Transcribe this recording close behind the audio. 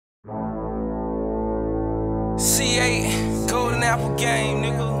C8, Golden Apple Game,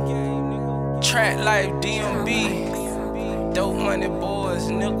 nigga. Track Life, DMB. Dope Money Boys,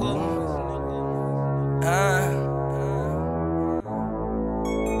 nigga.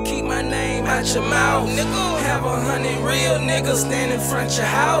 Keep my name out your mouth, nigga. Have 100 real niggas stand in front your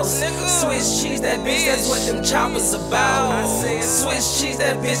house, nigga. Swiss cheese that bitch, that's what them choppers about. I said Swiss cheese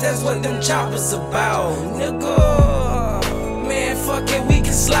that bitch, that's what them choppers about, nigga. Man, fuck it, we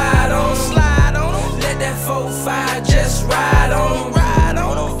can slide on them. Let that 4-5 just ride on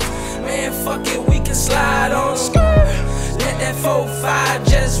them. Man, fuck it, we can slide on them. Let that 4-5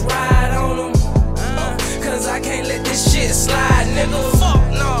 just ride on them. Cause I can't let this shit slide, nigga. Fuck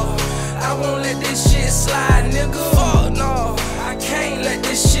no, I won't let this shit slide, nigga. Fuck no, I can't let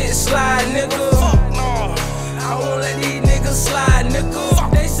this shit slide, nigga. Fuck no, I won't let these niggas slide,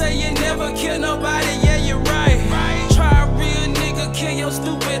 nigga. They say you never kill nobody, yeah, you're right. Try a real nigga, kill your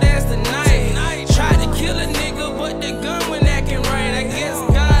stupid ass tonight. Tried to kill a nigga, but the gun went acting right. I guess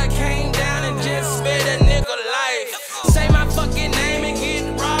God came down and just spared a nigga life. Say my fucking name and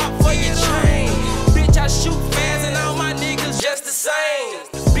get robbed for your chain. I shoot fast and all my niggas just the same.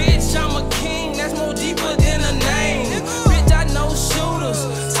 Bitch, I'm a king, that's more deeper than a name. Bitch, I know shooters,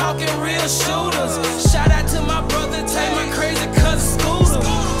 talking real shooters. Shout out to my brother, take my crazy cousin Scooter.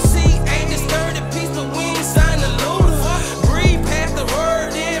 C8 this 30 piece, but we ain't signed a looter. Breathe past the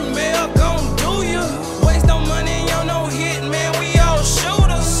word, then mail gon' do you. Waste no money on no hit, man, we all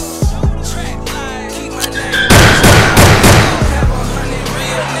shooters. Track life, keep my name. Have 100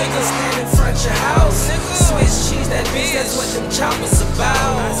 real niggas stand in front your house. Swiss cheese that bitch, that's what them choppers about.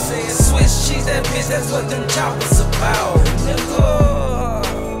 I said Swiss cheese that bitch, that's what them choppers about,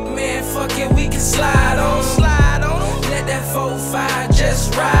 nigga. Man, fuck it, we can slide on them. Let that 4-5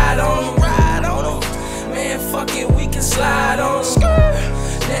 just ride on them. Man, fuck it, we can slide on them.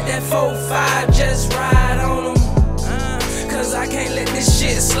 Let that 4-5 just ride on them. Cause I can't let this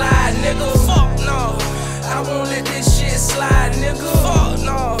shit slide, nigga. Fuck no, I won't let this shit slide, nigga. Fuck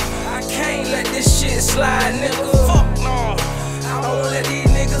no, I can't let this shit slide, nigga. Fuck no, I won't let these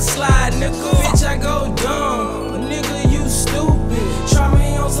niggas slide, nigga. Bitch, I go dumb, but nigga, you stupid. Try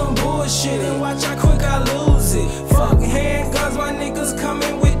me on some bullshit and watch how quick I lose it. Fuck handguns, my niggas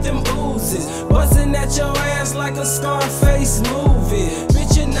coming with them oozes. Bustin' at your ass like a Scarface movie.